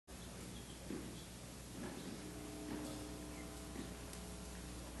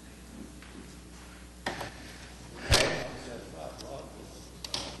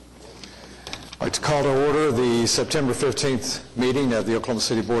like to call to order the September 15th meeting of the Oklahoma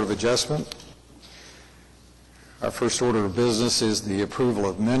City Board of Adjustment. Our first order of business is the approval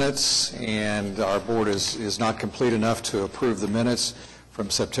of minutes, and our board is not complete enough to approve the minutes from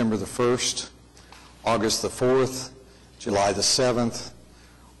September the 1st, August the 4th, July the 7th,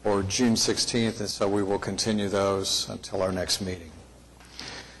 or June 16th, and so we will continue those until our next meeting.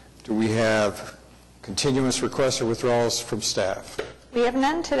 Do we have continuous requests or withdrawals from staff? We have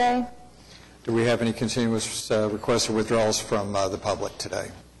none today. Do we have any continuous requests or withdrawals from the public today?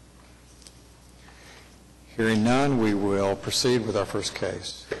 Hearing none, we will proceed with our first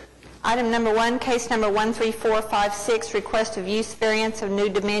case. Item number 1, case number 13456, request of use variance of New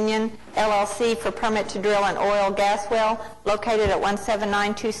Dominion, LLC for permit to drill an oil gas well located at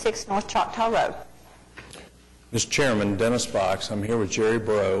 17926 North Choctaw Road. Mr. Chairman, Dennis Box. I'm here with Jerry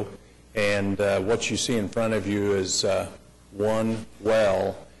Bro, and what you see in front of you is one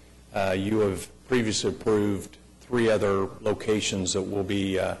well. You have previously approved 3 other locations that will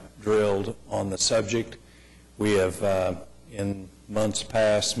be drilled on the subject. We have, in months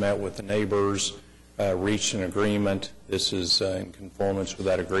past, met with the neighbors, reached an agreement. This is in conformance with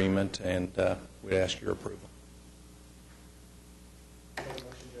that agreement, and we ask your approval.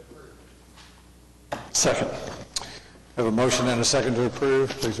 Second. I have a motion and a second to approve.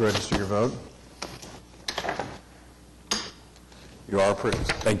 Please register your vote. You are approved.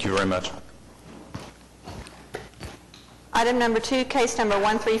 Thank you very much. Item number 2, case number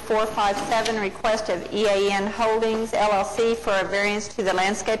 13457, request of EAN Holdings, LLC for a variance to the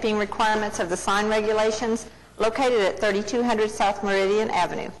landscaping requirements of the sign regulations located at 3200 South Meridian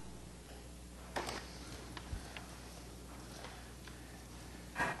Avenue.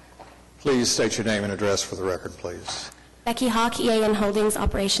 Please state your name and address for the record, please. Becky Hawk, EAN Holdings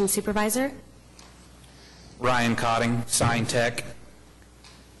Operations Supervisor. Ryan Cotting, Sign Tech.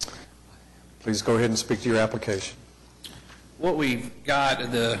 Please go ahead and speak to your application. What we've got,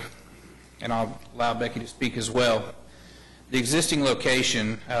 and I'll allow Becky to speak as well, the existing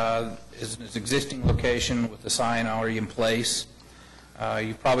location is an existing location with the sign already in place.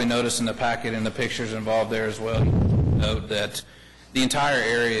 You probably noticed in the packet and the pictures involved there as well, you note that the entire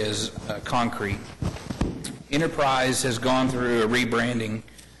area is concrete. Enterprise has gone through a rebranding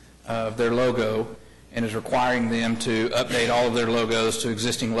of their logo and is requiring them to update all of their logos to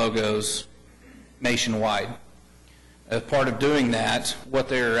existing logos nationwide. As part of doing that, what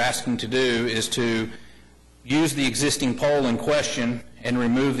they're asking to do is to use the existing pole in question and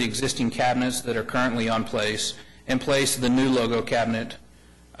remove the existing cabinets that are currently on place and place the new logo cabinet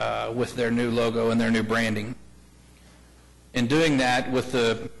with their new logo and their new branding. In doing that, with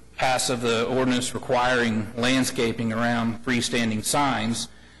the pass of the ordinance requiring landscaping around freestanding signs,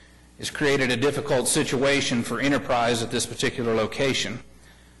 has created a difficult situation for Enterprise at this particular location.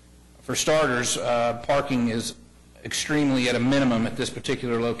 For starters, parking is extremely at a minimum at this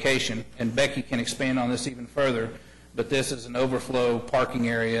particular location, and Becky can expand on this even further, but this is an overflow parking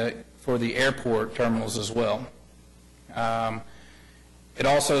area for the airport terminals as well. It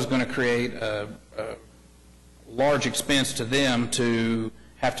also is going to create a large expense to them to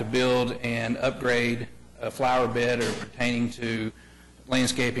have to build and upgrade a flower bed or pertaining to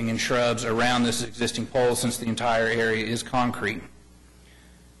landscaping and shrubs around this existing pole, since the entire area is concrete.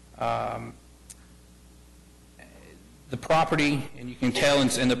 The property, and you can tell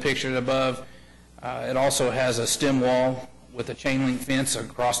in the picture above, it also has a stem wall with a chain link fence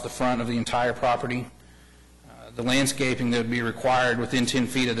across the front of the entire property. The landscaping that would be required within 10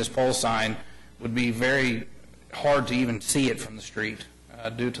 feet of this pole sign would be very hard to even see it from the street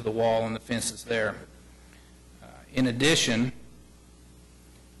due to the wall and the fences there. In addition,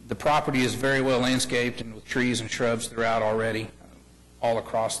 the property is very well landscaped and with trees and shrubs throughout already, all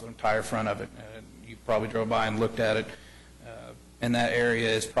across the entire front of it. You probably drove by and looked at it, and that area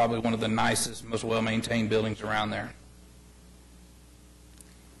is probably one of the nicest, most well-maintained buildings around there.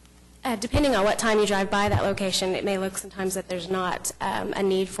 Depending on what time you drive by that location, it may look sometimes that there's not a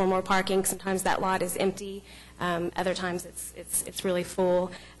need for more parking. Sometimes that lot is empty. Other times it's really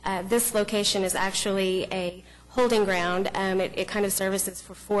full. This location is actually a holding ground. It kind of services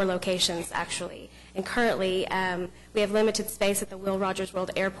for 4 locations, actually. And currently, we have limited space at the Will Rogers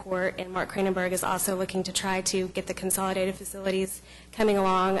World Airport, and Mark Kranenberg is also looking to try to get the consolidated facilities coming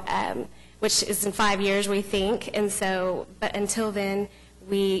along, which is in 5 years, we think. And so, but until then,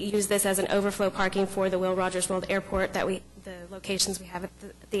 we use this as an overflow parking for the Will Rogers World Airport, the locations we have at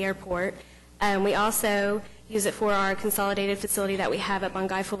the airport. We also use it for our consolidated facility that we have up on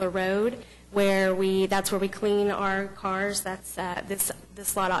Guy Fuller Road, where that's where we clean our cars. That's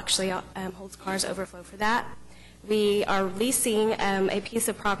this lot actually holds cars overflow for that. We are leasing a piece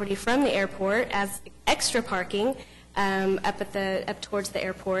of property from the airport as extra parking up towards the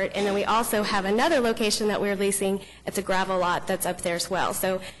airport, and then we also have another location that we're leasing. It's a gravel lot that's up there as well.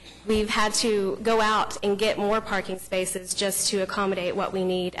 So we've had to go out and get more parking spaces just to accommodate what we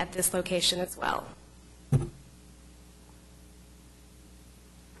need at this location as well.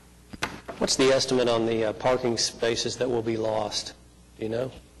 What's the estimate on the parking spaces that will be lost? Do you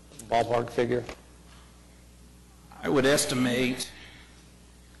know? Ballpark figure? I would estimate,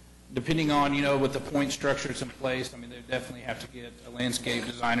 depending on, with the point structures in place, I mean, they definitely have to get a landscape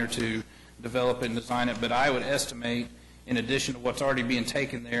designer to develop it and design it, but I would estimate, in addition to what's already being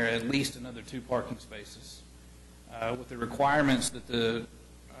taken there, at least another 2 parking spaces. With the requirements that the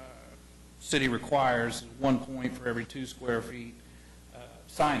city requires, 1 point for every 2 square feet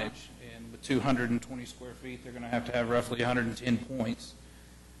signage, and with 220 square feet, they're going to have roughly 110 points.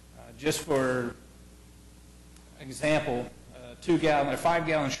 Just for example, a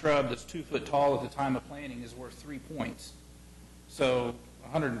 5-gallon shrub that's 2 foot tall at the time of planting is worth 3 points. So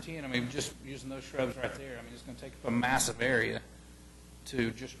 110, I mean, just using those shrubs right there, I mean, it's going to take up a massive area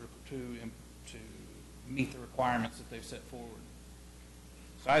to meet the requirements that they've set forward.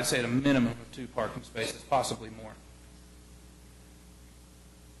 So I'd say at a minimum of 2 parking spaces, possibly more.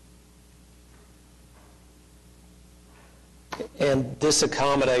 And this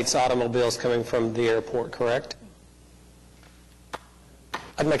accommodates automobiles coming from the airport, correct?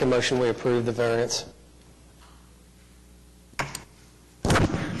 I'd make a motion we approve the variance.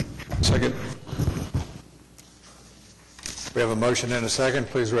 Second. We have a motion and a second.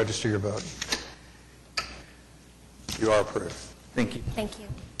 Please register your vote. You are approved. Thank you. Thank you.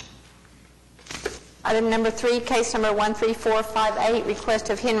 Item number 3, case number 13458, request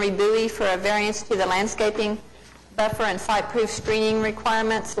of Henry Bowie for a variance to the landscaping buffer and site-proof screening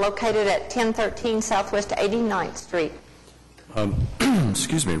requirements located at 1013 Southwest 89th Street.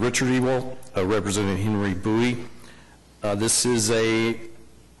 Excuse me, Richard Ewald, representing Henry Bowie. This is a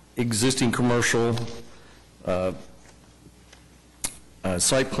existing commercial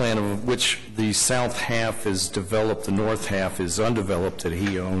site plan of which the south half is developed, the north half is undeveloped that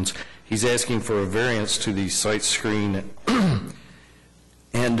he owns. He's asking for a variance to the site screen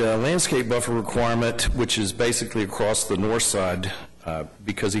and landscape buffer requirement, which is basically across the north side,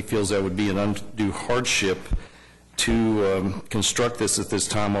 because he feels that would be an undue hardship to construct this at this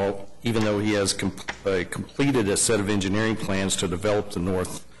time, even though he has completed a set of engineering plans to develop the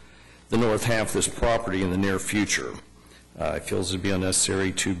north half of this property in the near future. He feels it would be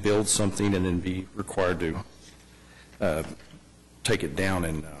unnecessary to build something and then be required to take it down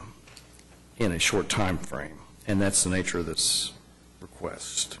in a short time frame, and that's the nature of this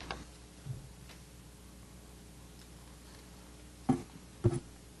request.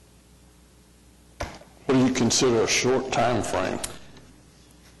 What do you consider a short time frame?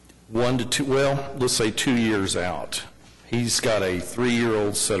 1 to 2, well, let's say 2 years out. He's got a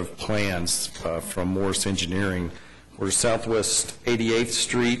 3-year-old set of plans from Morris Engineering, where Southwest 88th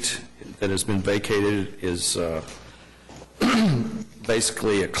Street that has been vacated is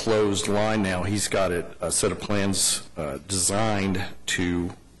basically a closed line now. He's got a set of plans designed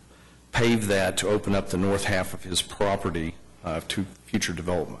to pave that to open up the north half of his property to future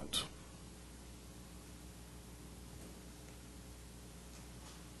development.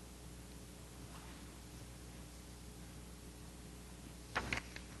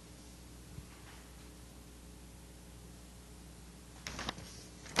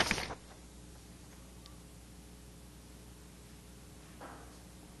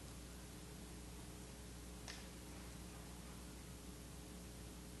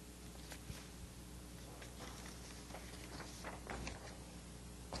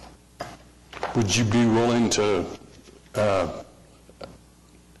 Would you be willing to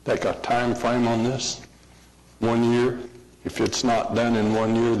take a time frame on this? 1 year? If it's not done in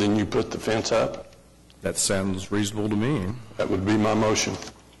 1 year, then you put the fence up? That sounds reasonable to me. That would be my motion.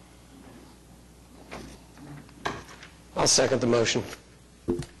 I'll second the motion.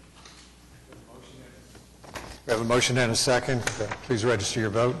 We have a motion and a second. Please register your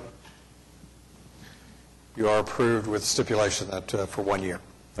vote. You are approved with stipulation that for 1 year.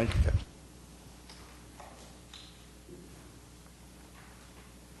 Thank you.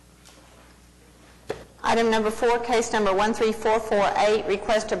 Item number 4, case number 13448,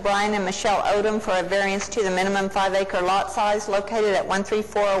 request of Brian and Michelle Odom for a variance to the minimum 5-acre lot size located at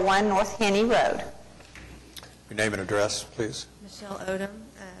 13401 North Henny Road. Your name and address, please. Michelle Odom,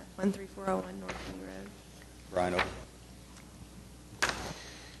 13401 North Henny Road. Brian Odom. I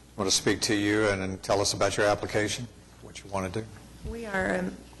want to speak to you and tell us about your application, what you want to do. We are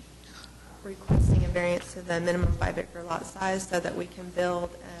requesting a variance to the minimum 5-acre lot size so that we can build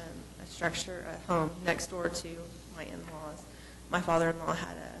a structure, a home next door to my in-laws. My father-in-law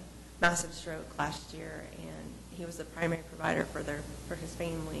had a massive stroke last year, and he was the primary provider for his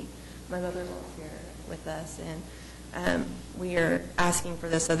family. My mother-in-law's here with us, and we are asking for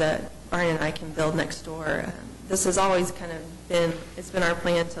this so that Brian and I can build next door. This has always kind of been, it's been our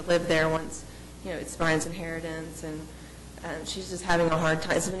plan to live there once, it's Brian's inheritance, and she's just having a hard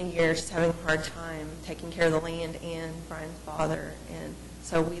time. It's been a year, she's having a hard time taking care of the land and Brian's father, and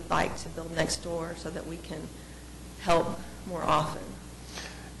so we'd like to build next door so that we can help more often.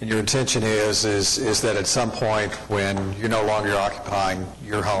 And your intention is that at some point when you're no longer occupying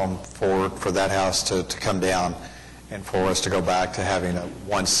your home for that house to come down and for us to go back to having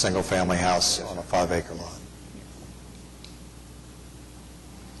one single-family house on a 5-acre lot?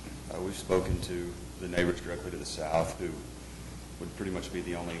 We've spoken to the neighbors directly to the south, who would pretty much be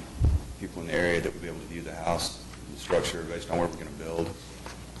the only people in the area that would be able to view the house, the structure based on where we're going to build,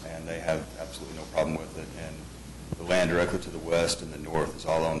 and they have absolutely no problem with it. And the land directly to the west and the north is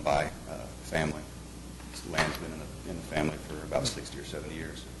all owned by family. The land's been in the family for about 60 or 70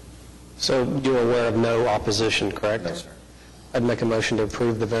 years. So you're aware of no opposition, correct? No, sir. I'd make a motion to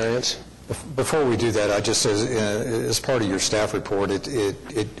approve the variance. Before we do that, I just, as part of your staff report,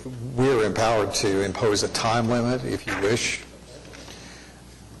 we're empowered to impose a time limit if you wish.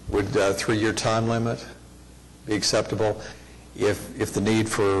 Would a 3-year time limit be acceptable? If the need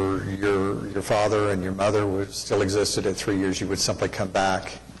for your father and your mother still existed at 3 years, you would simply come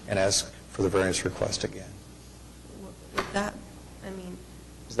back and ask for the variance request again. With that, I mean,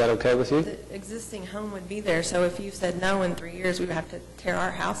 Is that okay with you? the existing home would be there, so if you said no in 3 years, we would have to tear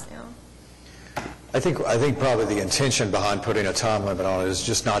our house down. I think probably the intention behind putting a time limit on it is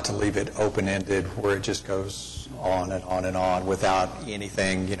just not to leave it open-ended where it just goes on and on and on without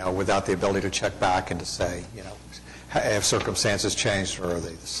anything, without the ability to check back and to say, have circumstances changed or are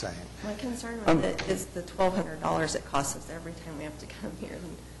they the same? My concern with it is the $1,200 it costs us every time we have to come here.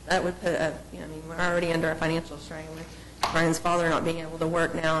 And that would put we're already under a financial strain with Brian's father not being able to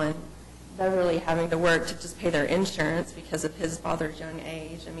work now and Beverly having to work to just pay their insurance because of his father's young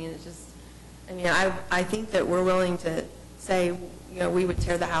age. I think that we're willing to say, we would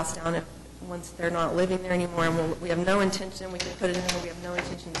tear the house down once they're not living there anymore, and we have no intention, we can put it in there, we have no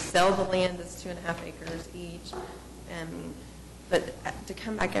intention to sell the land that's 2.5 acres each. But to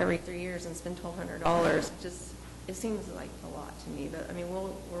come back every 3 years and spend $1,200, it seems like a lot to me. But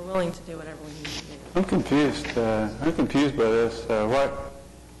we're willing to do whatever we need to do. I'm confused by this.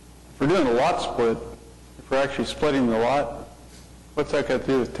 If we're doing a lot split, if we're actually splitting the lot, what's that got to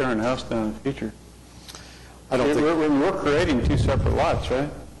do with tearing the house down in the future? We're creating 2 separate lots, right?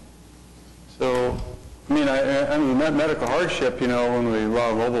 So, that medical hardship, when we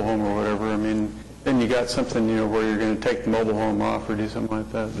allow a mobile home or whatever, then you got something, where you're going to take the mobile home off or do something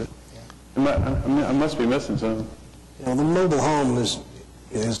like that. But I must be missing something. The mobile home is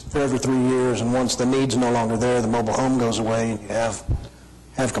for every 3 years, and once the need's no longer there, the mobile home goes away, and you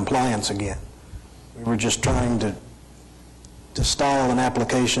have compliance again. We were just trying to style an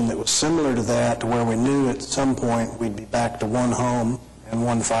application that was similar to that, to where we knew at some point we'd be back to one home and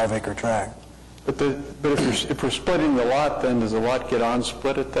one 5-acre tract. But if we're splitting the lot, then does the lot get on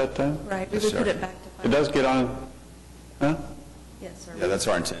split at that time? Right, we would put it back to 5 acres. It does get on, huh? Yes, sir. Yeah, that's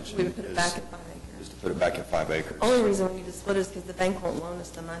our intention. We would put it back at 5 acres. Is to put it back at 5 acres. Only reason we need to split is because the bank won't loan us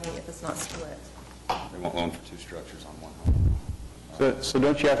the money if it's not split. They won't loan for 2 structures on one home. So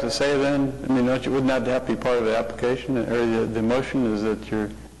don't you have to say then, wouldn't that have to be part of the application, or the motion is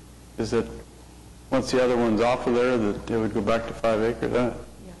that once the other one's off of there, that it would go back to 5 acres, huh?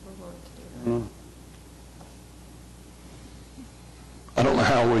 Yeah, we're willing to do that. I don't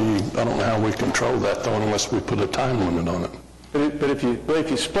know how we control that though, unless we put a time limit on it. But if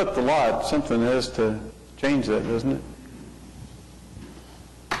you split the lot, something has to change that, doesn't it?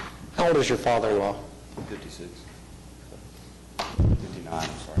 How old is your father-in-law? 56. 59, I'm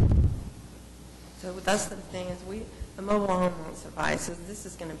sorry. So that's the thing is the mobile home won't survive. So this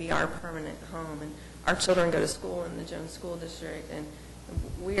is going to be our permanent home, and our children go to school in the Jones School District, and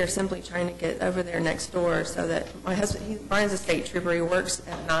we are simply trying to get over there next door so that my husband, Brian's a state trooper. He works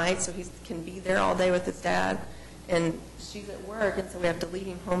at night, so he can be there all day with his dad, and she's at work, and so we have to leave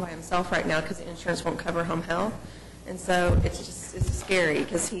him home by himself right now because the insurance won't cover home health, and so it's scary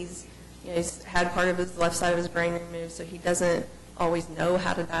because he's had part of his left side of his brain removed, so he doesn't always know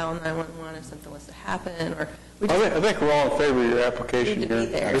how to dial 911 if something was to happen. Or I think we're all in favor of your application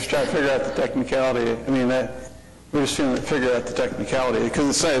here. Just trying to figure out the technicality. We're just trying to figure out the technicality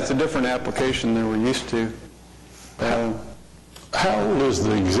because it's a different application than we're used to. How How old is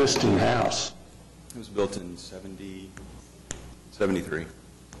the existing house? It was built in 73.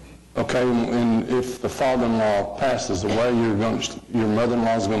 Okay, and if the father-in-law passes away, your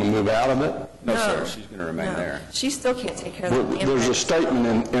mother-in-law's going to move out of it? No, sir, she's going to remain there. She still can't take care of the family. There's a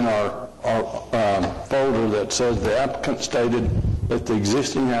statement in our folder that says the applicant stated that the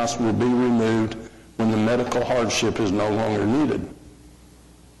existing house will be removed when the medical hardship is no longer needed.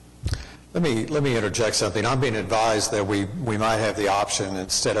 Let me interject something. I'm being advised that we might have the option,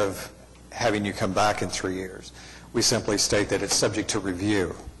 instead of having you come back in 3 years, we simply state that it's subject to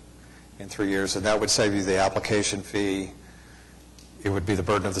review in 3 years, and that would save you the application fee. It would be the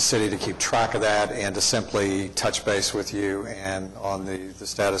burden of the city to keep track of that and to simply touch base with you and on the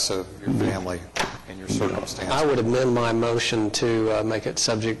status of your family and your circumstances. I would amend my motion to make it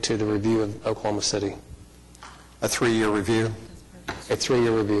subject to the review of Oklahoma City. A 3-year review? A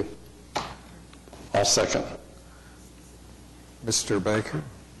 3-year review. I'll second. Mr. Baker?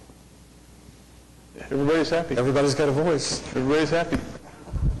 Everybody's happy. Everybody's got a voice. Everybody's happy.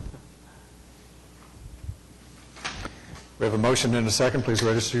 We have a motion and a second. Please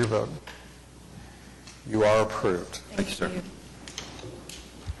register your vote. You are approved. Thank you, sir.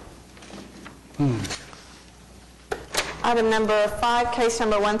 Item number 5, case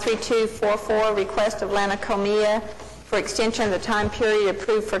number 13244, request of Lanacomia for extension of the time period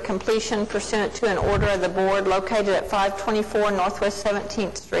approved for completion pursuant to an order of the board located at 524 Northwest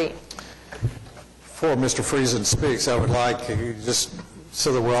 17th Street. Before Mr. Friesen speaks, I would like, just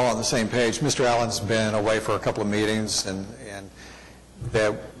so that we're all on the same page, Mr. Allen's been away for a couple of meetings, and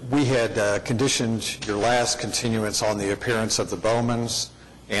that we had conditioned your last continuance on the appearance of the Bowmans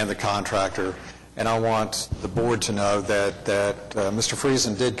and the contractor, and I want the board to know that Mr.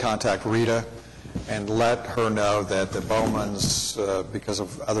 Friesen did contact Rita and let her know that the Bowmans, because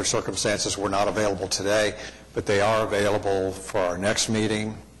of other circumstances, were not available today, but they are available for our next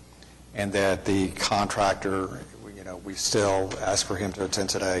meeting, and that the contractor, we still ask for him to attend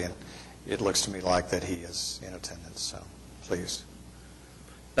today, and it looks to me like that he is in attendance, so please.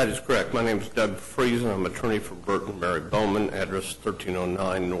 That is correct. My name is Doug Friesen. I'm attorney for Burton Mary Bowman, address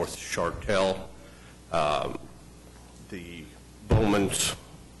 1309 North Chartel. The Bowmans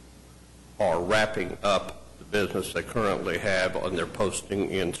are wrapping up the business they currently have on their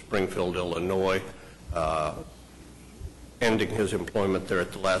posting in Springfield, Illinois, ending his employment there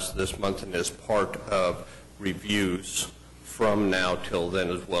at the last of this month, and as part of reviews from now till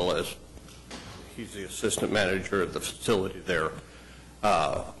then, as well as he's the assistant manager at the facility there.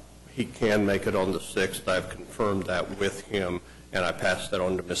 He can make it on the 6th. I've confirmed that with him, and I passed that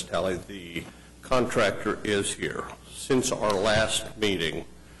on to Ms. Talley. The contractor is here. Since our last meeting,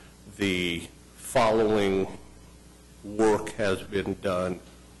 the following work has been done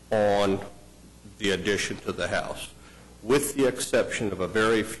on the addition to the house, with the exception of a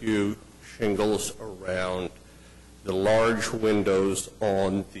very few shingles around the large windows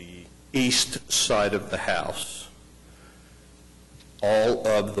on the east side of the house. All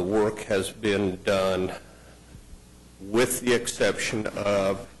of the work has been done with the exception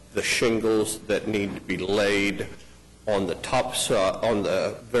of the shingles that need to be laid on the top side, on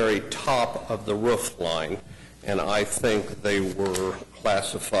the very top of the roof line, and I think they were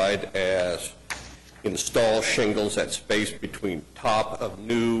classified as install shingles at space between top of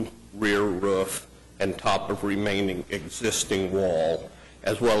new rear roof and top of remaining existing wall,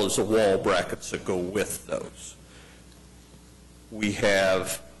 as well as the wall brackets that go with those. We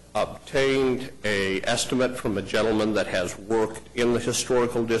have obtained an estimate from a gentleman that has worked in the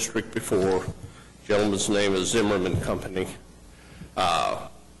historical district before. The gentleman's name is Zimmerman Company.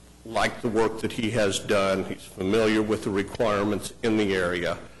 Like the work that he has done, he's familiar with the requirements in the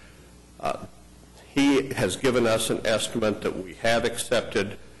area. He has given us an estimate that we have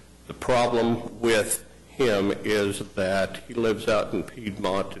accepted. The problem with him is that he lives out in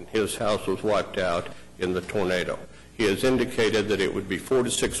Piedmont and his house was wiped out in the tornado. He has indicated that it would be 4 to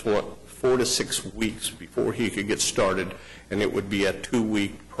 6 weeks before he could get started, and it would be a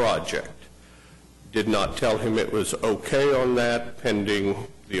 2-week project. Did not tell him it was okay on that, pending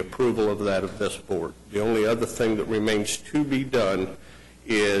the approval of that of this board. The only other thing that remains to be done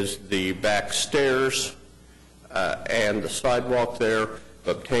is the back stairs and the sidewalk there.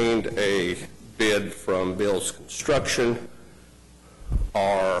 Obtained a bid from Bill's Construction.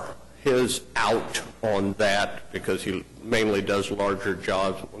 His out on that because he mainly does larger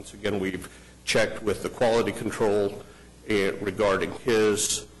jobs. Once again, we've checked with the quality control regarding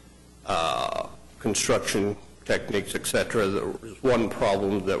his construction techniques, etc. There is one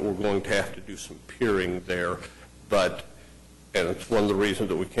problem that we're going to have to do some piering there, and it's one of the reasons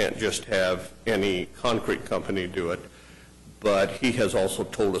that we can't just have any concrete company do it. but he has also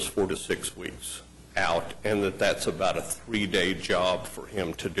told us 4 to 6 weeks out, and that's about a 3-day job for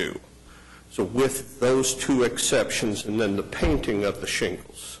him to do. So with those 2 exceptions, and then the painting of the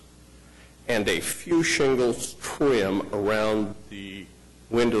shingles, and a few shingles trim around the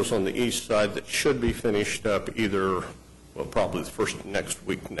windows on the east side that should be finished up either, well, probably the first of next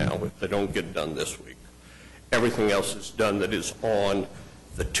week now, if they don't get done this week. Everything else is done that is on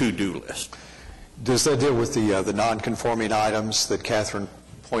the to-do list. Does that deal with the non-conforming items that Catherine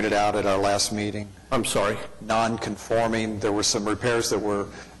pointed out at our last meeting? I'm sorry? Non-conforming, there were some repairs that were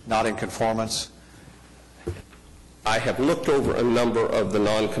not in conformance? I have looked over a number of the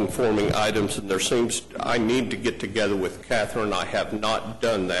non-conforming items, and I need to get together with Catherine. I have not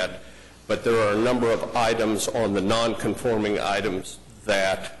done that, but there are a number of items on the non-conforming items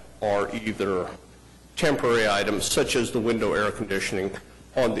that are either temporary items, such as the window air conditioning.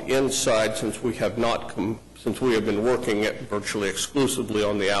 On the inside, since we have been working virtually exclusively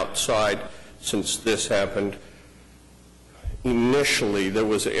on the outside since this happened, initially there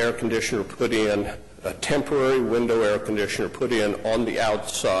was an air conditioner put in, a temporary window air conditioner put in on the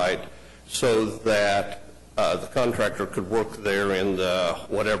outside so that the contractor could work there in the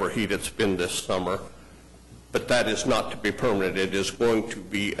whatever heat it's been this summer. But that is not to be permanent. It is going to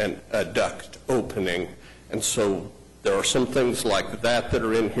be a duct opening. And so there are some things like that that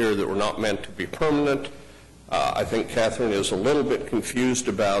are in here that were not meant to be permanent. I think Catherine is a little bit confused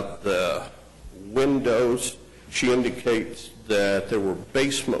about the windows. She indicates that there were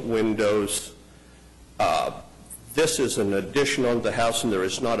basement windows. This is an addition on the house, and there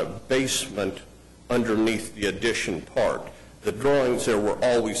is not a basement underneath the addition part. The drawings there were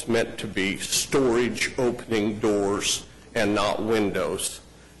always meant to be storage opening doors and not windows,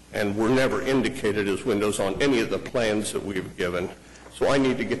 and were never indicated as windows on any of the plans that we've given. So I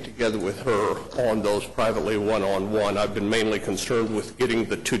need to get together with her on those privately one-on-one. I've been mainly concerned with getting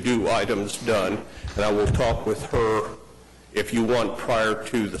the to-do items done, and I will talk with her, if you want, prior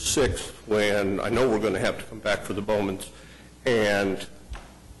to the 6th, when I know we're going to have to come back for the Bowmans, and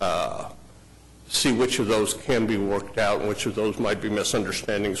see which of those can be worked out and which of those might be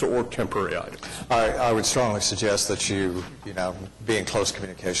misunderstandings or temporary items. I would strongly suggest that you be in close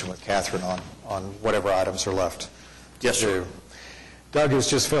communication with Catherine on whatever items are left. Yes, sir. Doug has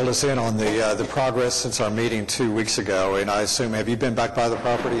just filled us in on the progress since our meeting 2 weeks ago, and I assume, have you been back by the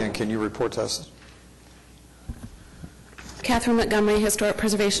property, and can you report to us? Catherine Montgomery, Historic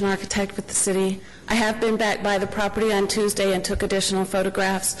Preservation Architect with the city. I have been back by the property on Tuesday and took additional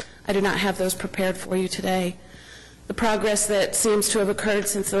photographs. I do not have those prepared for you today. The progress that seems to have occurred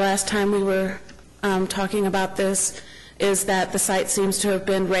since the last time we were talking about this is that the site seems to have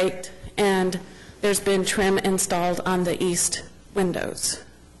been raked and there's been trim installed on the east windows.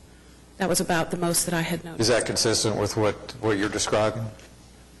 That was about the most that I had noticed. Is that consistent with what you're describing?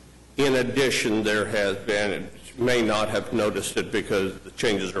 In addition, there has been, you may not have noticed it because the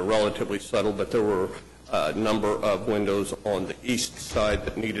changes are relatively subtle, but there were a number of windows on the east side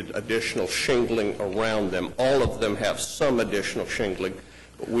that needed additional shingling around them. All of them have some additional shingling,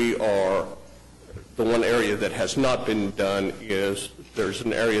 but the one area that has not been done is there's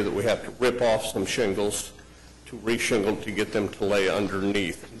an area that we have to rip off some shingles to re-shingle to get them to lay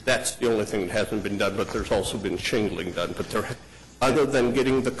underneath. That's the only thing that hasn't been done, but there's also been shingling done. But other than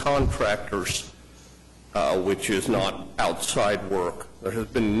getting the contractors, which is not outside work, there has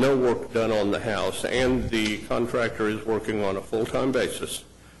been no work done on the house, and the contractor is working on a full-time basis.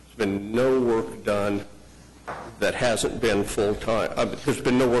 There's been no work done that hasn't been full-time. There's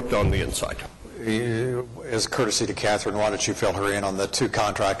been no work done on the inside. As a courtesy to Catherine, why don't you fill her in on the 2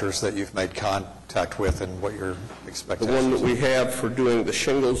 contractors that you've made contact with and what you're expecting? The one that we have for doing the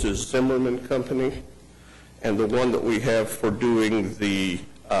shingles is Zimmerman Company, and the one that we have for doing the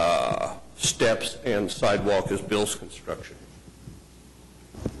steps and sidewalk is Bill's Construction.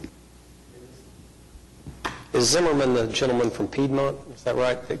 Is Zimmerman the gentleman from Piedmont? Is that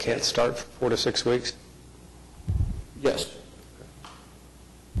right? That can't start for 4 to 6 weeks? Yes.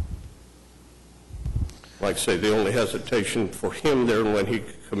 Like I say, the only hesitation for him there when he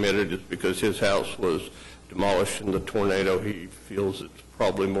committed is because his house was demolished in the tornado. He feels it's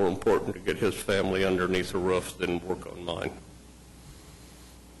probably more important to get his family underneath a roof than work on mine.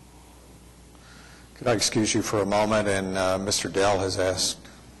 Could I excuse you for a moment? And Mr. Dell has asked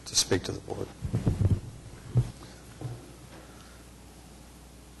to speak to the board.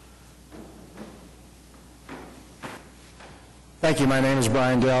 Thank you. My name is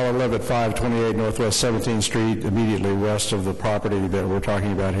Brian Dell. I live at 528 Northwest 17th Street, immediately west of the property that we're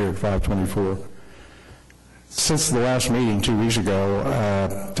talking about here at 524. Since the last meeting 2 weeks ago,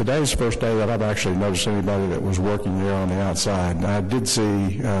 today's the first day that I've actually noticed anybody that was working there on the outside. I did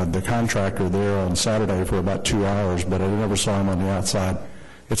see the contractor there on Saturday for about 2 hours, but I never saw him on the outside.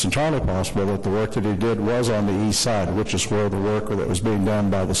 It's entirely possible that the work that he did was on the east side, which is where the work that was being done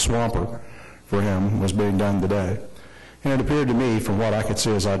by the swamper for him was being done today. And it appeared to me, from what I could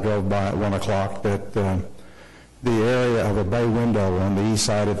see as I drove by at 1 o'clock, that the area of a bay window on the east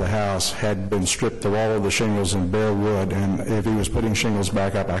side of the house had been stripped of all of the shingles and bare wood, and if he was putting shingles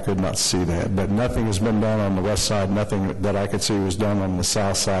back up, I could not see that. But nothing has been done on the west side, nothing that I could see was done on the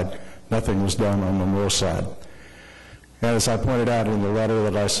south side, nothing was done on the north side. As I pointed out in the letter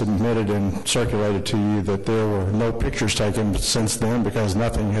that I submitted and circulated to you, that there were no pictures taken since then because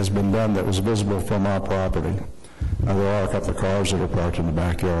nothing has been done that was visible from our property. There are a couple of cars that are parked in the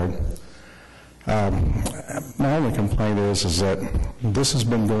backyard. My only complaint is that this has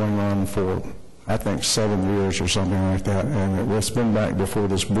been going on for, I think, 7 years or something like that, and it's been back before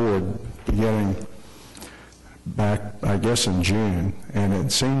this board beginning back, I guess, in June, and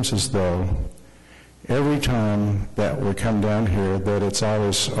it seems as though every time that we come down here that it's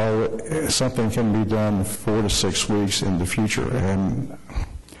always something can be done 4 to 6 weeks in the future, and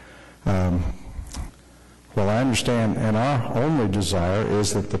well, I understand, and our only desire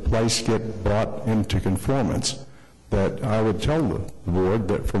is that the place get brought into conformance. That I would tell the board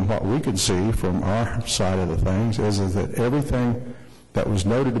that from what we could see from our side of the things is that everything that was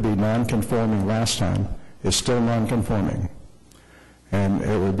noted to be non-conforming last time is still non-conforming. And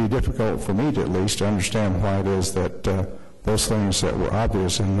it would be difficult for me to at least to understand why it is that those things that were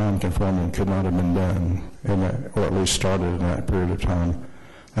obvious and non-conforming could not have been done, or at least started in that period of time.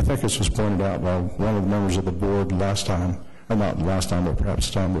 I think this was pointed out by one of the members of the board last time, or not last time, but perhaps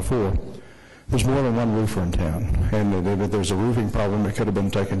the time before. There's more than one roofer in town, and if there's a roofing problem, it could have been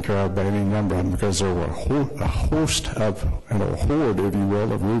taken care of by any number of them, because there were a host of, and a horde, if you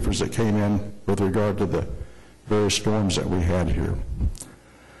will, of roofers that came in with regard to the various storms that we had here.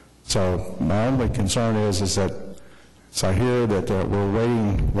 So my only concern is that so I hear that we're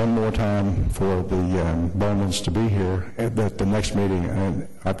waiting one more time for the Bowmans to be here at the next meeting, and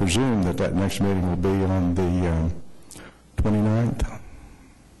I presume that next meeting will be on the 29th.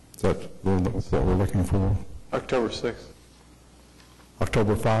 Is that what we're looking for? October 6th.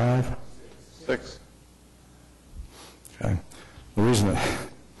 October 5? 6th. Okay. The reason that,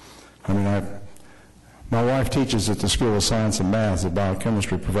 I mean, my wife teaches at the School of Science and Math, a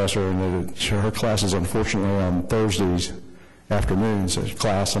biochemistry professor, and her class is unfortunately on Thursdays afternoons, a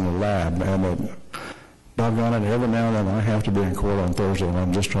class in the lab, and doggone it, every now and then I have to be in court on Thursday, and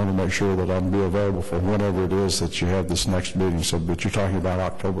I'm just trying to make sure that I can be available for whenever it is that you have this next meeting. So, but you're talking about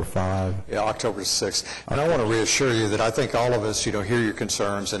October 5? Yeah, October 6th. And I want to reassure you that I think all of us, hear your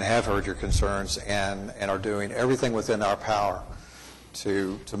concerns and have heard your concerns and are doing everything within our power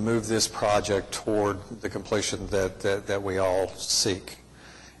to move this project toward the completion that we all seek.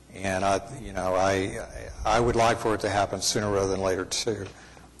 And I would like for it to happen sooner rather than later too.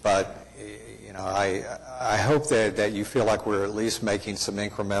 But I hope that you feel like we're at least making some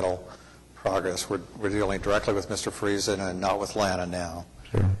incremental progress. We're dealing directly with Mr. Friesen and not with Lana now.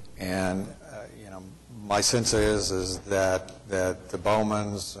 Sure. And my sense is that the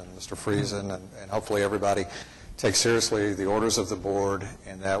Bowmans and Mr. Friesen and hopefully everybody take seriously the orders of the board,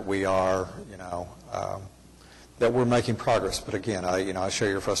 and that we are, that we're making progress. But again, I share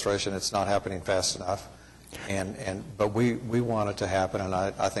your frustration. It's not happening fast enough, but we want it to happen, and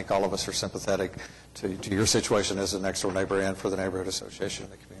I think all of us are sympathetic to your situation as a next door neighbor and for the neighborhood association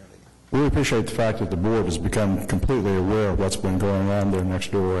and the community. We appreciate the fact that the board has become completely aware of what's been going on there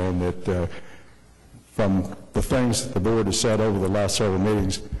next door, and that from the things that the board has said over the last several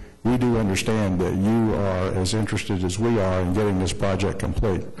meetings, we do understand that you are as interested as we are in getting this project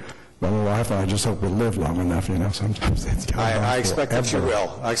complete. My wife and I just hope we live long enough, sometimes it's kind of I expect that you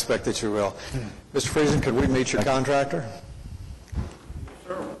will. I expect that you will. Mr. Friesen, could we meet your contractor?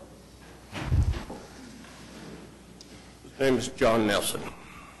 Sure. His name is John Nelson.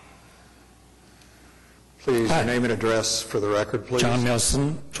 Please, your name and address for the record, please. John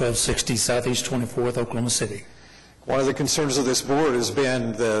Nelson, 1260 Southeast 24th, Oklahoma City. One of the concerns of this board has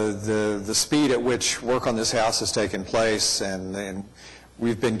been the speed at which work on this house has taken place, and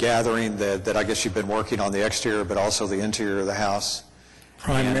we've been gathering that I guess you've been working on the exterior, but also the interior of the house.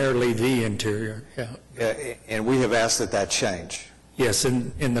 Primarily the interior, yeah. And we have asked that change. Yes,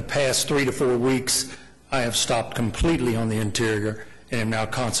 in the past 3 to 4 weeks, I have stopped completely on the interior and am now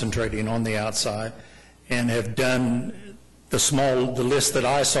concentrating on the outside, and have done the list that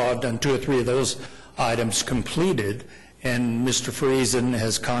I saw. I've done 2 or 3 of those items completed, and Mr. Friesen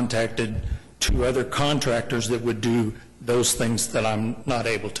has contacted 2 other contractors that would do those things that I'm not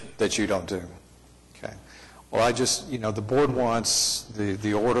able to. That you don't do. Okay. Well, I just, the board wants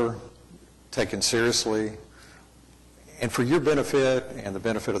the order taken seriously, and for your benefit and the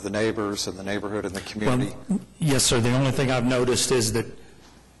benefit of the neighbors and the neighborhood and the community. Well, yes, sir. The only thing I've noticed is that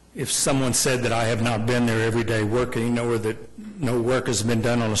if someone said that I have not been there every day working, or that no work has been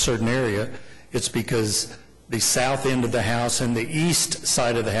done on a certain area, it's because the south end of the house and the east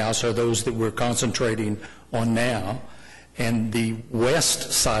side of the house are those that we're concentrating on now. And the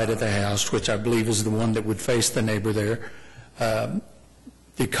west side of the house, which I believe is the one that would face the neighbor there,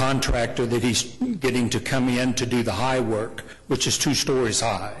 the contractor that he's getting to come in to do the high work, which is 2 stories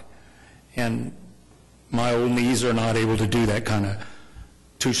high. And my old knees are not able to do that kind of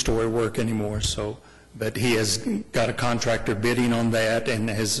 2-story work anymore. So, but he has got a contractor bidding on that and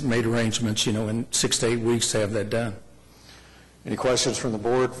has made arrangements, in 6 to 8 weeks to have that done. Any questions from the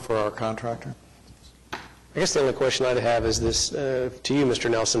board for our contractor? I guess the only question I'd have is this, to you, Mr.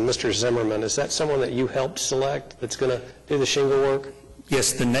 Nelson, Mr. Zimmerman, is that someone that you helped select that's going to do the shingle work?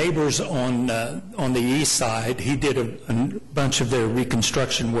 Yes, the neighbors on the east side, he did a bunch of their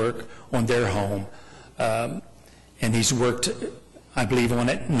reconstruction work on their home. And he's worked, I believe, on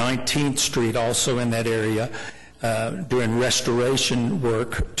 19th Street also in that area, doing restoration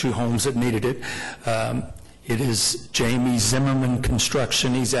work to homes that needed it. It is Jamie Zimmerman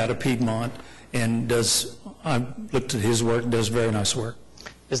Construction. He's out of Piedmont and I looked at his work, does very nice work.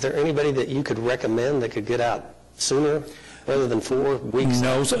 Is there anybody that you could recommend that could get out sooner rather than 4 weeks?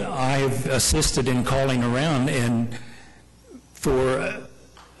 No, I have assisted in calling around, and for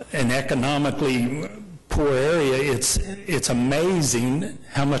an economically poor area, it's amazing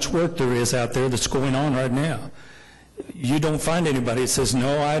how much work there is out there that's going on right now. You don't find anybody that says,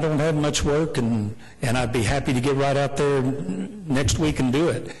 no, I don't have much work, and I'd be happy to get right out there next week and do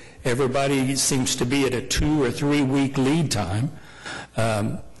it. Everybody seems to be at a 2 or 3 week lead time.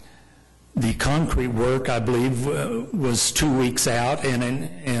 The concrete work, I believe, was 2 weeks out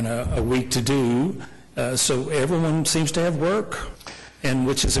and a week to do. So everyone seems to have work, and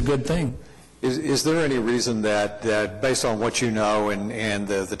which is a good thing. Is there any reason that based on what you know and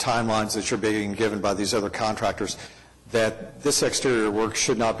the timelines that you're being given by these other contractors, that this exterior work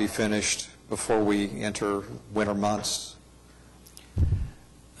should not be finished before we enter winter months?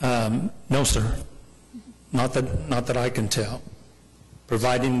 No, sir. Not that I can tell.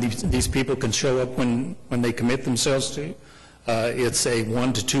 Providing these people can show up when they commit themselves to, it's a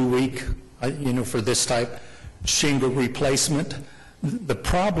 1 to 2 week, for this type shingle replacement. The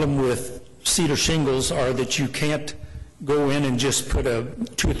problem with cedar shingles are that you can't go in and just put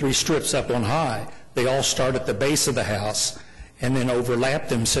 2 or 3 strips up on high. They all start at the base of the house and then overlap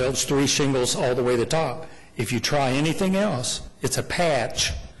themselves, 3 shingles all the way to the top. If you try anything else, it's a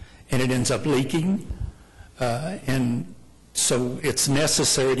patch, and it ends up leaking. And so it's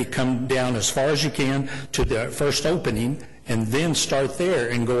necessary to come down as far as you can to the first opening and then start there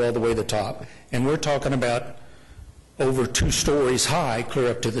and go all the way to the top. And we're talking about over 2 stories high,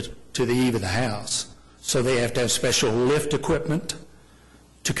 clear up to the eave of the house. So they have to have special lift equipment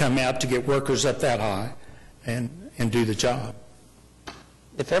to come out to get workers up that high and do the job.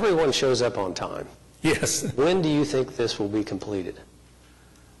 If everyone shows up on time, yes. When do you think this will be completed?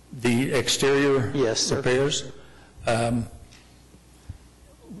 The exterior repairs?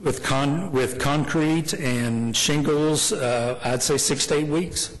 With concrete and shingles, I'd say 6 to 8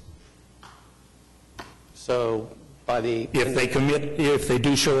 weeks. So by the... If they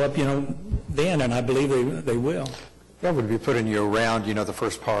do show up, then, and I believe they will. That would be putting you around, the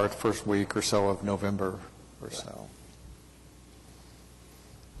first week or so of November or so.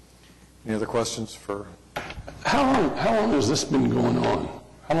 Any other questions for? How long has this been going on?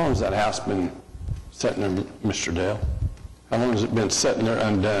 How long has that house been sitting there, Mr. Dale? How long has it been sitting there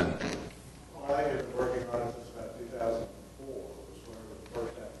undone? Well, I have been working on it since about 2004, was when the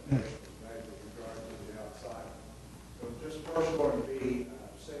first application was made with regard to the outside. So just first going to be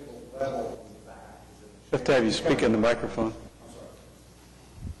a single level in the back. You have to have you speak in the microphone.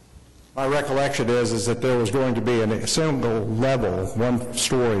 My recollection is that there was going to be a single level,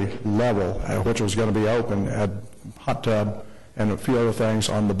 1-story level, which was going to be open, a hot tub and a few other things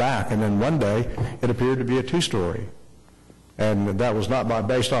on the back. And then one day, it appeared to be a 2-story. And that was not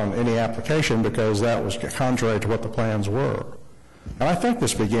based on any application, because that was contrary to what the plans were. And I think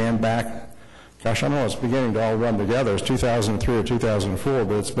this began back, gosh, I know it's beginning to all run together. It's 2003 or 2004,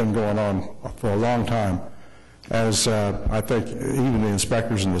 but it's been going on for a long time. As I think even the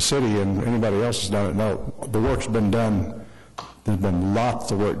inspectors in the city and anybody else has done it, no, the work's been done. There's been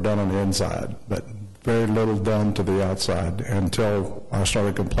lots of work done on the inside, but very little done to the outside until I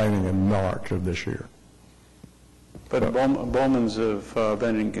started complaining in March of this year. But Bowman's have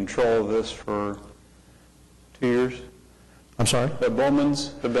been in control of this for 2 years? I'm sorry? The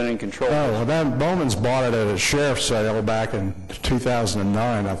Bowman's have been in control. No, well, then Bowman's bought it at a sheriff's sale back in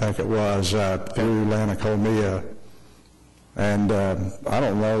 2009, I think it was, through Lanacomia. And I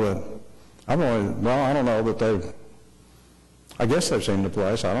don't know that, I don't know that they've, I guess they've seen the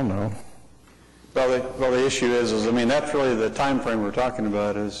place, I don't know. Well, the issue is, I mean, that's really the time frame we're talking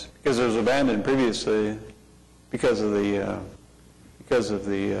about, is because it was abandoned previously because of the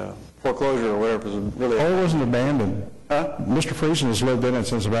foreclosure or whatever. It was really. Oh, it wasn't abandoned. Huh? Mr. Friesen has lived in it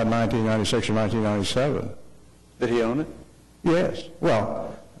since about 1996 or 1997. Did he own it? Yes.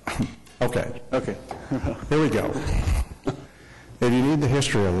 Well, okay. Okay. Here we go. If you need the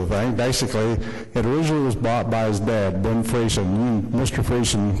history of the thing, basically, it originally was bought by his dad, Ben Friesen. Mr.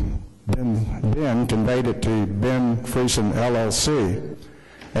 Friesen, Ben conveyed it to Ben Friesen LLC.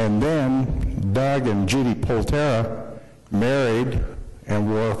 And then Doug and Judy Poltera married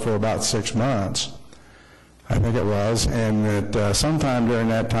and were for about 6 months, I think it was, and that sometime during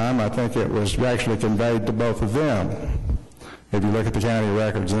that time, I think it was actually conveyed to both of them, if you look at the county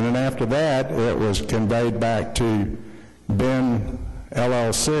records. And then after that, it was conveyed back to Ben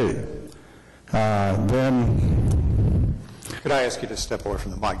LLC. Then... Could I ask you to step away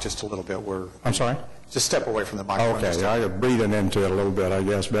from the mic just a little bit? I'm sorry? Just step away from the mic. Okay, I got breathing into it a little bit, I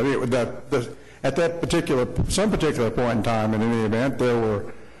guess. But at some particular point in time, in any event, there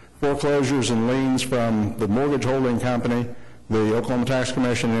were foreclosures and liens from the mortgage holding company, the Oklahoma Tax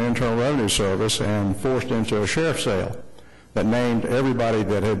Commission, and Internal Revenue Service, and forced into a sheriff's sale that named everybody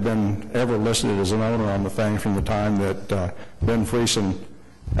that had been ever listed as an owner on the thing from the time that Ben Friesen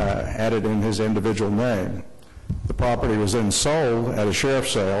had it in his individual name. The property was then sold at a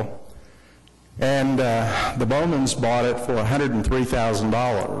sheriff's sale, and the Bowmans bought it for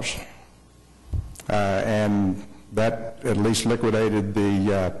 $103,000. And that at least liquidated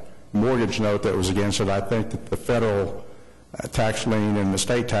the mortgage note that was against it. I think that the federal tax lien and the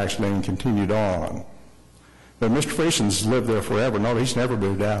state tax lien continued on. But Mr. Friesen's lived there forever. No, he's never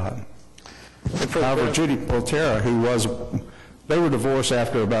moved out. However, Judy Poltera, they were divorced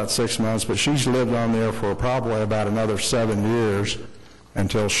after about 6 months, but she's lived on there for probably about another 7 years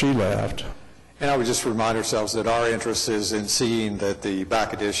until she left. And I would just remind ourselves that our interest is in seeing that the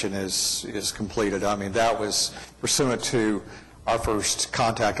back addition is completed. I mean, that was pursuant to our first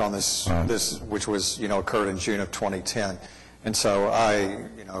contact on this, which was, occurred in June of 2010. And so I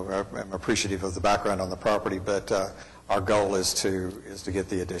am appreciative of the background on the property, but our goal is to get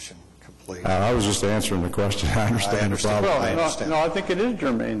the addition complete. I was just answering the question. I understand the problem. Well, no, I think it is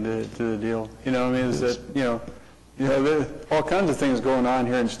germane to the deal. Is that, there are all kinds of things going on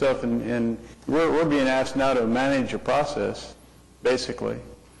here and stuff, and we're being asked now to manage a process, basically,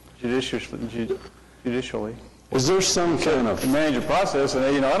 judicially. Is there some kind of... manage a process,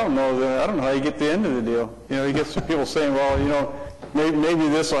 and, I don't know how you get the end of the deal. You get some people saying, well, maybe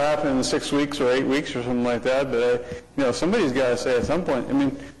this will happen in 6 weeks or 8 weeks or something like that, but, somebody's got to say at some point. I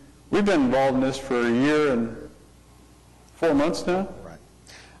mean, we've been involved in this for a year and 4 months now. Right.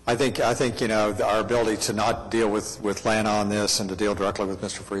 I think our ability to not deal with Lana on this and to deal directly with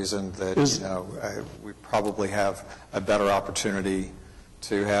Mr. Friesen, that, we probably have a better opportunity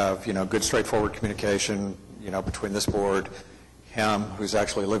to have, good straightforward communication, between this board, him, who's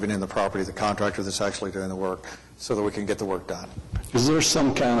actually living in the property, the contractor that's actually doing the work, so that we can get the work done. Is there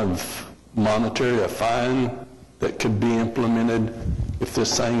some kind of monetary, a fine that could be implemented if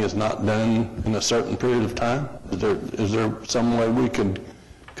this thing is not done in a certain period of time? Is there some way we could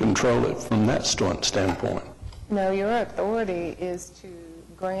control it from that standpoint? No, your authority is to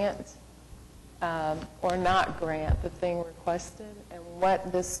grant or not grant the thing requested. And what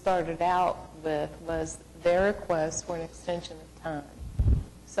this started out with was their request for an extension of time.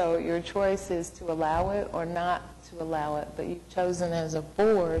 So your choice is to allow it or not to allow it, but you've chosen as a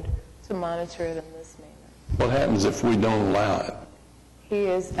board to monitor it in this manner. What happens if we don't allow it? He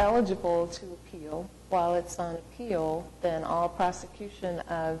is eligible to appeal. While it's on appeal, then all prosecution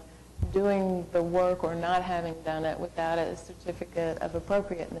of doing the work or not having done it without a certificate of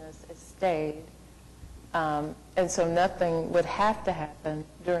appropriateness is stayed. And so nothing would have to happen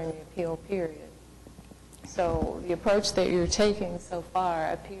during the appeal period. So the approach that you're taking so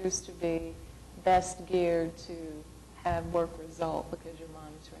far appears to be best geared to have work result because you're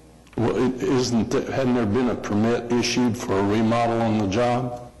monitoring it. Well, hadn't there been a permit issued for a remodel on the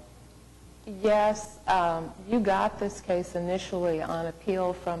job? Yes, you got this case initially on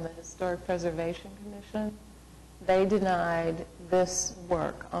appeal from the Historic Preservation Commission. They denied this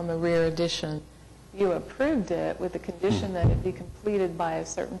work on the rear addition. you approved it with the condition that it be completed by a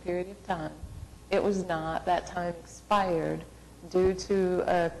certain period of time. It was not. That time expired due to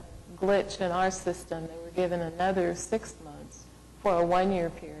a glitch in our system. They were given another 6 months for a 1-year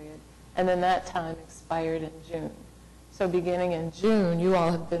period, and then that time expired in June. So beginning in June, you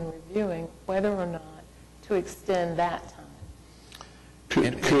all have been reviewing whether or not to extend that time.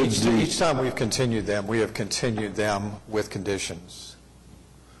 Each time we've continued them, we have continued them with conditions.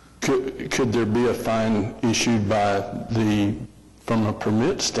 Could there be a fine issued by from a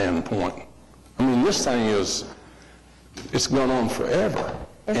permit standpoint? I mean, this thing it's gone on forever.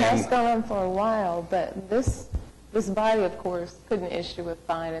 It has gone on for a while, but this body, of course, couldn't issue a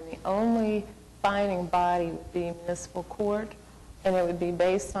fine, and the only fining body would be municipal court, and it would be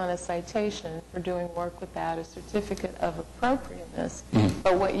based on a citation for doing work without a certificate of appropriateness.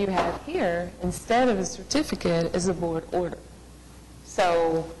 But what you have here, instead of a certificate, is a board order.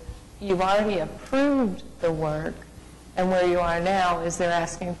 So you've already approved the work, and where you are now is they're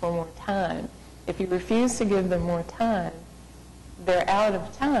asking for more time. If you refuse to give them more time, they're out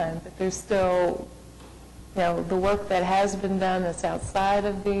of time, but there's still, the work that has been done that's outside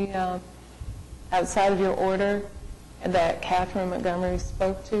of your order and that Catherine Montgomery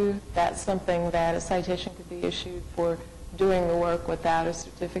spoke to, that's something that a citation could be issued for doing the work without a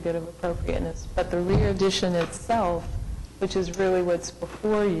certificate of appropriateness. But the rear addition itself, which is really what's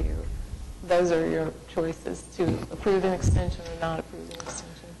before you, those are your choices to approve an extension or not approve an extension.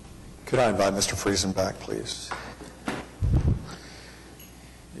 Could I invite Mr. Friesen back, please?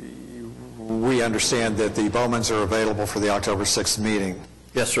 We understand that the Bowmans are available for the October 6th meeting.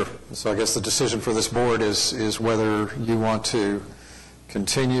 Yes, sir. So I guess the decision for this board is whether you want to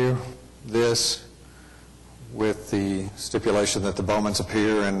continue this with the stipulation that the Bowmans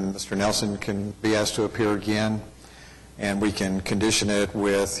appear and Mr. Nelson can be asked to appear again, and we can condition it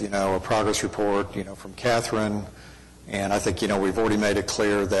with, a progress report, from Catherine. And I think, we've already made it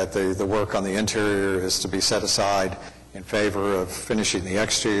clear that the work on the interior is to be set aside in favor of finishing the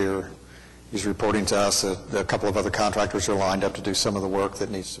exterior. He's reporting to us that a couple of other contractors are lined up to do some of the work that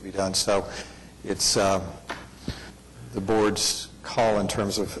needs to be done. So it's the board's call in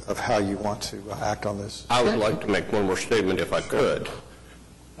terms of how you want to act on this. I would like to make one more statement if I could.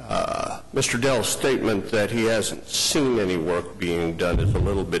 Mr. Dell's statement that he hasn't seen any work being done is a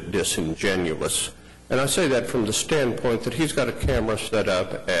little bit disingenuous. And I say that from the standpoint that he's got a camera set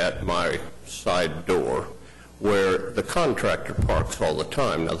up at my side door where the contractor parks all the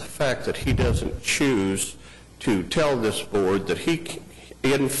time. Now, the fact that he doesn't choose to tell this board that he,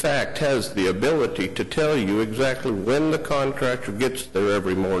 in fact, has the ability to tell you exactly when the contractor gets there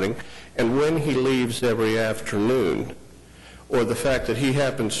every morning and when he leaves every afternoon, or the fact that he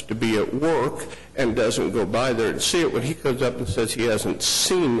happens to be at work and doesn't go by there and see it when he comes up and says he hasn't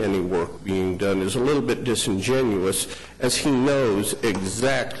seen any work being done is a little bit disingenuous, as he knows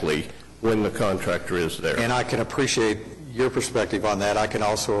exactly when the contractor is there. And I can appreciate your perspective on that. I can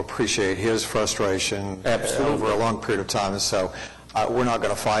also appreciate his frustration over a long period of time. And so we're not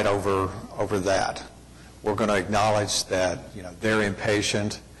going to fight over that. We're going to acknowledge that, they're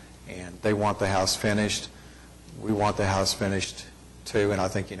impatient and they want the house finished. We want the house finished too, and I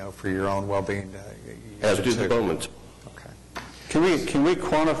think, for your own well-being. As do the Bowmans. Okay. Can we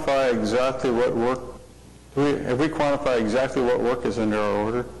quantify exactly what work, have we quantified exactly what work is under our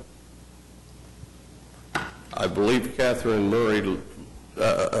order? I believe Catherine Murray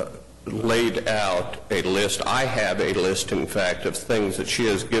laid out a list. I have a list, in fact, of things that she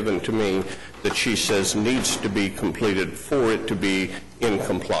has given to me that she says needs to be completed for it to be in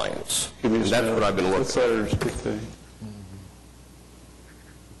compliance. And that's what I've been working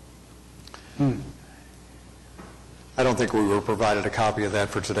on. I don't think we were provided a copy of that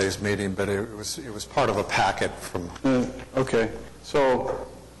for today's meeting, but it was part of a packet from... Okay. So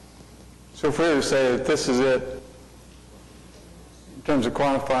if we were to say that this is it, in terms of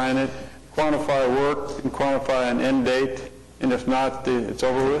quantifying it, quantify work and quantify an end date, and if not, it's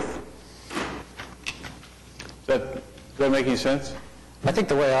over with? Does that make any sense? I think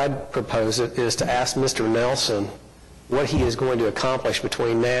the way I'd propose it is to ask Mr. Nelson what he is going to accomplish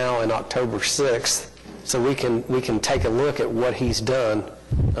between now and October 6th, so we can take a look at what he's done.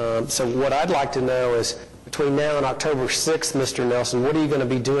 So what I'd like to know is, between now and October 6th, Mr. Nelson, what are you going to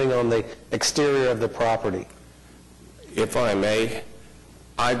be doing on the exterior of the property? If I may,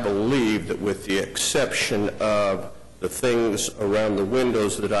 I believe that with the exception of the things around the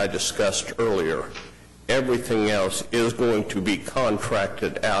windows that I discussed earlier, everything else is going to be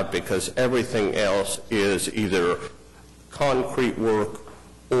contracted out, because everything else is either concrete work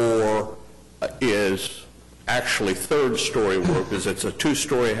or is actually third-story work, because it's a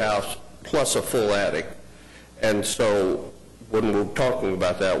two-story house plus a full attic. And so when we're talking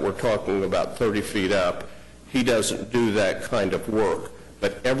about that, we're talking about 30 feet up. He doesn't do that kind of work.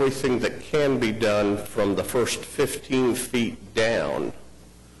 But everything that can be done from the first 15 feet down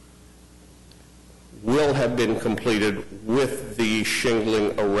will have been completed with the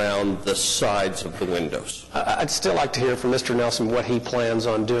shingling around the sides of the windows. I'd still like to hear from Mr. Nelson what he plans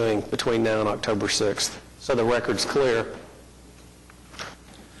on doing between now and October 6th, so the record's clear.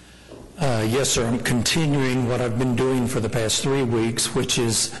 Yes, sir. I'm continuing what I've been doing for the past 3 weeks, which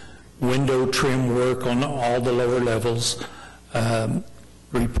is window trim work on all the lower levels,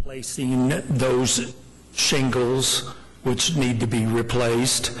 replacing those shingles which need to be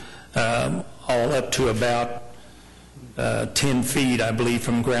replaced, all up to about 10 feet, I believe,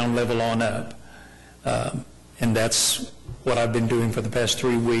 from ground level on up. And that's what I've been doing for the past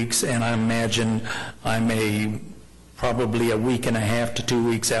 3 weeks, and I imagine I'm probably a week and a half to 2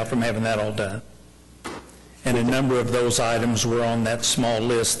 weeks out from having that all done. And a number of those items were on that small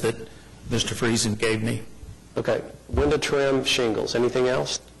list that Mr. Friesen gave me. Okay. Window trim, shingles. Anything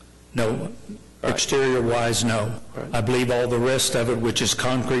else? No. Exterior-wise, no. Right. I believe all the rest of it, which is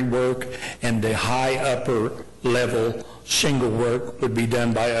concrete work and the high upper level shingle work, would be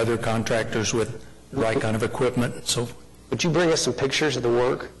done by other contractors with the right kind of equipment and so forth. Would you bring us some pictures of the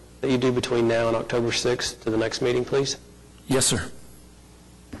work that you do between now and October 6th to the next meeting, please? Yes, sir.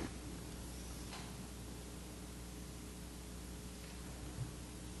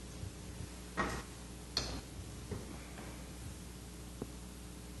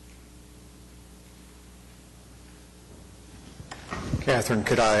 Catherine,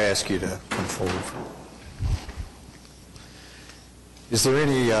 could I ask you to come forward? Is there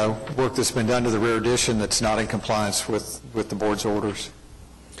any work that's been done to the rear addition that's not in compliance with the board's orders?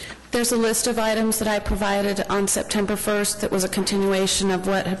 There's a list of items that I provided on September 1st that was a continuation of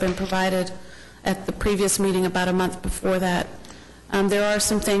what had been provided at the previous meeting about a month before that. There are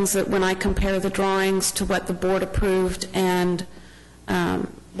some things that when I compare the drawings to what the board approved and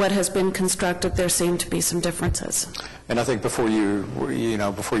what has been constructed, there seem to be some differences. And I think before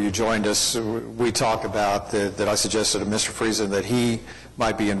you joined us, we talked about that I suggested to Mr. Friesen that he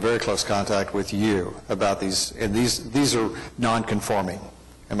might be in very close contact with you about these, and these are non-conforming.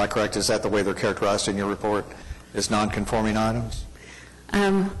 Am I correct? Is that the way they're characterized in your report, as non-conforming items?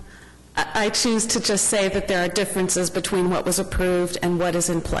 I choose to just say that there are differences between what was approved and what is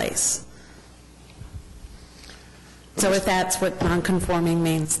in place. So if that's what non-conforming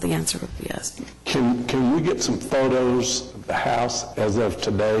means, the answer would be yes. Can we get some photos of the house as of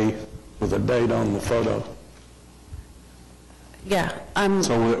today with a date on the photo? Yeah.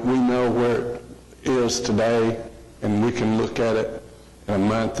 So that we know where it is today and we can look at it in a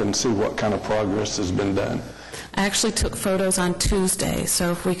month and see what kind of progress has been done. I actually took photos on Tuesday,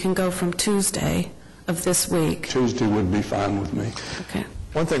 so if we can go from Tuesday of this week. Tuesday would be fine with me. Okay.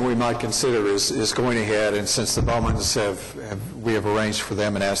 One thing we might consider is going ahead, and since the Bowmans we have arranged for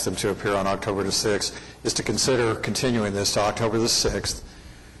them and asked them to appear on October the 6th, is to consider continuing this to October the 6th.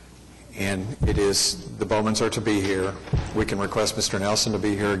 And it is, the Bowmans are to be here. We can request Mr. Nelson to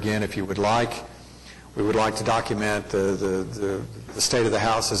be here again if you would like. We would like to document the state of the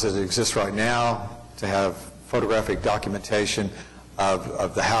house as it exists right now, to have photographic documentation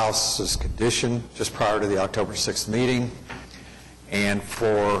of the house's condition just prior to the October 6th meeting, and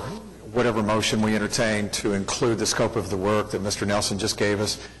for whatever motion we entertain to include the scope of the work that Mr. Nelson just gave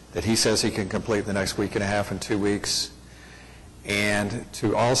us, that he says he can complete the next week and a half and 2 weeks, and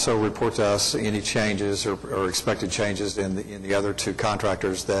to also report to us any changes or expected changes in the other 2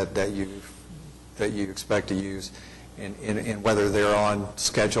 contractors that you expect to use, and whether they're on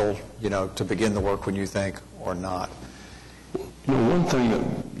schedule, to begin the work when you think or not. One thing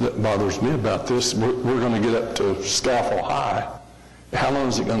that bothers me about this, we're going to get up to scaffold high. How long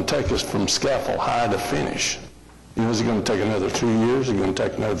is it going to take us from scaffold high to finish? Is it going to take another 2 years? Is it going to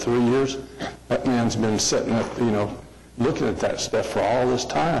take another 3 years? That man's been setting up, looking at that stuff for all this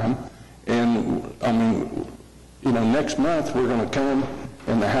time. And, I mean, next month we're going to come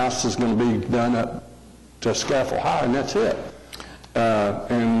and the house is going to be done up to scaffold high, and that's it.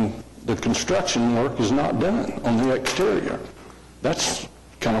 And the construction work is not done on the exterior. That's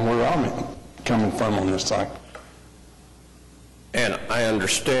kind of where I'm coming from on this side. And I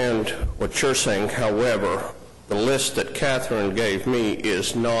understand what you're saying. However, the list that Catherine gave me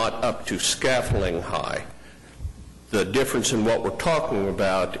is not up to scaffolding high. The difference in what we're talking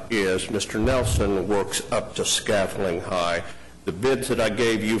about is Mr. Nelson works up to scaffolding high. The bids that I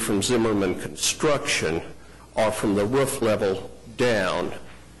gave you from Zimmerman Construction are from the roof level down.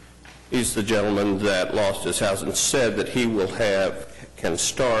 He's the gentleman that lost his house and said that he can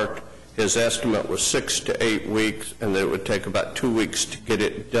start His estimate was 6 to 8 weeks, and that it would take about 2 weeks to get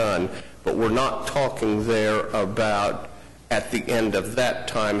it done. But we're not talking there about, at the end of that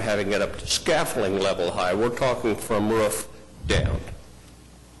time, having it up to scaffolding level high. We're talking from roof down.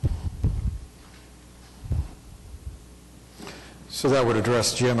 So that would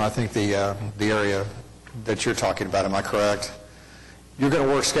address, Jim, I think the area that you're talking about, am I correct? You're going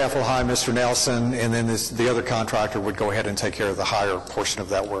to work scaffold high, Mr. Nelson, and then the other contractor would go ahead and take care of the higher portion of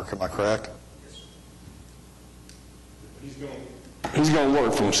that work, am I correct? He's going to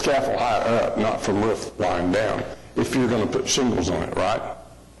work from scaffold high up, not from roof line down, if you're going to put shingles on it, right?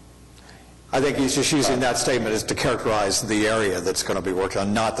 I think he's just using that statement as to characterize the area that's going to be worked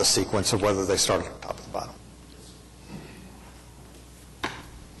on, not the sequence of whether they start at the top or the bottom.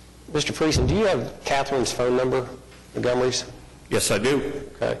 Mr. Friesen, do you have Catherine's phone number, Montgomery's? Yes, I do.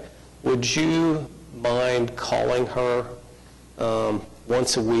 Okay. Would you mind calling her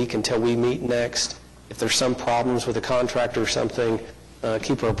once a week until we meet next? If there's some problems with the contractor or something,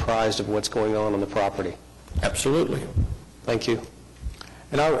 keep her apprised of what's going on the property. Absolutely. Thank you.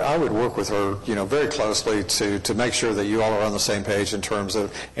 And I would work with her, very closely to make sure that you all are on the same page in terms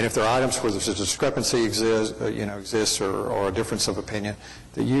of, and if there are items where there's a discrepancy exists or a difference of opinion,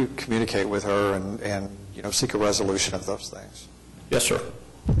 that you communicate with her and seek a resolution of those things. Yes, sir.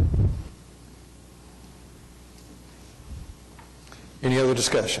 Any other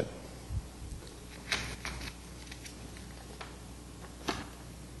discussion?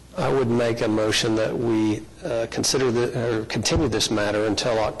 I would make a motion that we continue this matter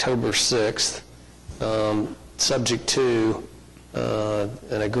until October 6th, subject to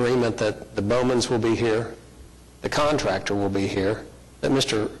an agreement that the Bowmans will be here, the contractor will be here, that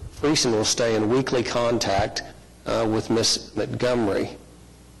Mr. Friesen will stay in weekly contact with Ms. Montgomery.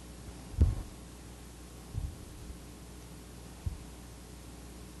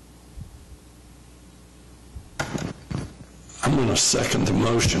 I'm going to second the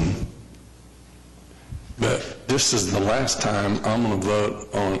motion, but this is the last time I'm going to vote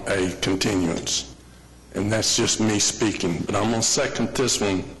on a continuance, and that's just me speaking. But I'm going to second this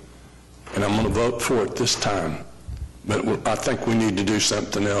one, and I'm going to vote for it this time. But I think we need to do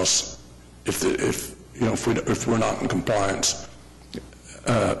something else if we're not in compliance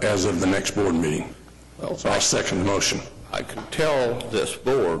as of the next board meeting. So I'll second the motion. I can tell this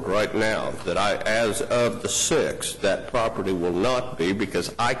board right now that as of the 6th, that property will not be,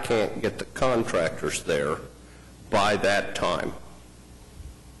 because I can't get the contractors there by that time.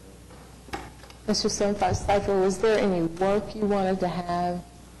 Mr. Cipher, was there any work you wanted to have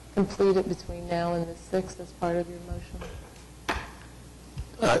completed between now and the 6th as part of your motion?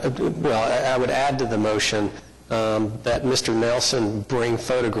 Well, I would add to the motion that Mr. Nelson bring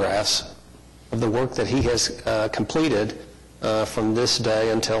photographs of the work that he has completed from this day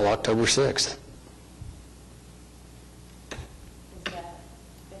until October 6th. Is that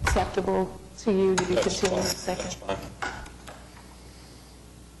acceptable to you to be continued second?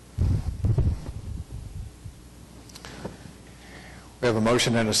 We have a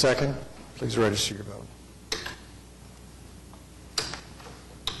motion and a second. Please register your vote.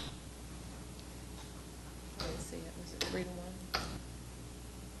 Let's see, was it 3 to 1?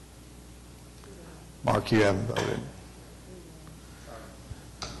 Mark, you haven't voted.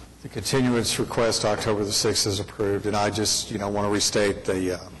 The continuance request October the 6th is approved, and I just, want to restate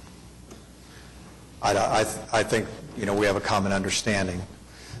the, I think, we have a common understanding.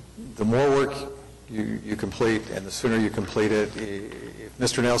 The more work you complete, and the sooner you complete it, if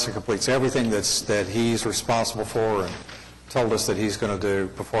Mr. Nelson completes everything that he's responsible for and told us that he's going to do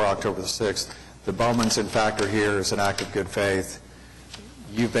before October the 6th, the Bowmans, in fact, are here as an act of good faith.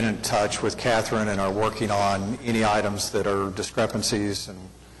 You've been in touch with Catherine and are working on any items that are discrepancies and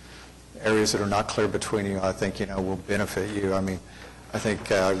areas that are not clear between you. I think, will benefit you. I mean, I think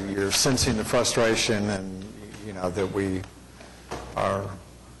you're sensing the frustration, and, that we are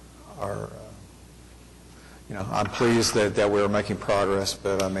I'm pleased that we're making progress,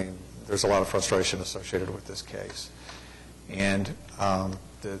 but I mean, there's a lot of frustration associated with this case. And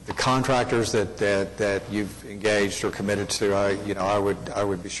the contractors that you've engaged or committed to, I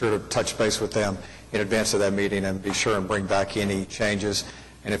would be sure to touch base with them in advance of that meeting and be sure and bring back any changes.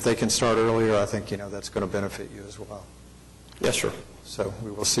 And if they can start earlier, I think, that's going to benefit you as well. Yes, sir. So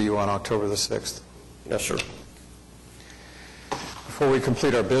we will see you on October the 6th. Yes, sir. Before we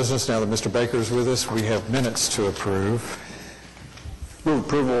complete our business, now that Mr. Baker is with us, we have minutes to approve. Move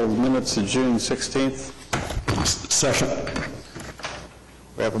approval of minutes of June 16th. Second.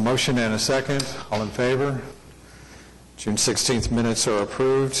 We have a motion and a second. All in favor? June 16th minutes are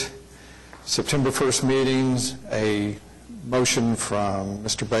approved. September 1st meetings, a motion from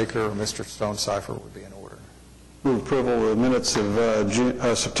Mr. Baker or Mr. Stonecipher would be in order. Move approval of the minutes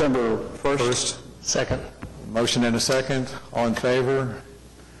of September 1st. Second. Motion and a second. All in favor?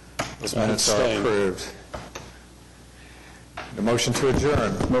 Those minutes are Abstain. approved. The motion to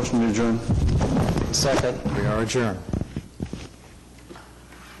adjourn. Motion to adjourn. Second. We are adjourned.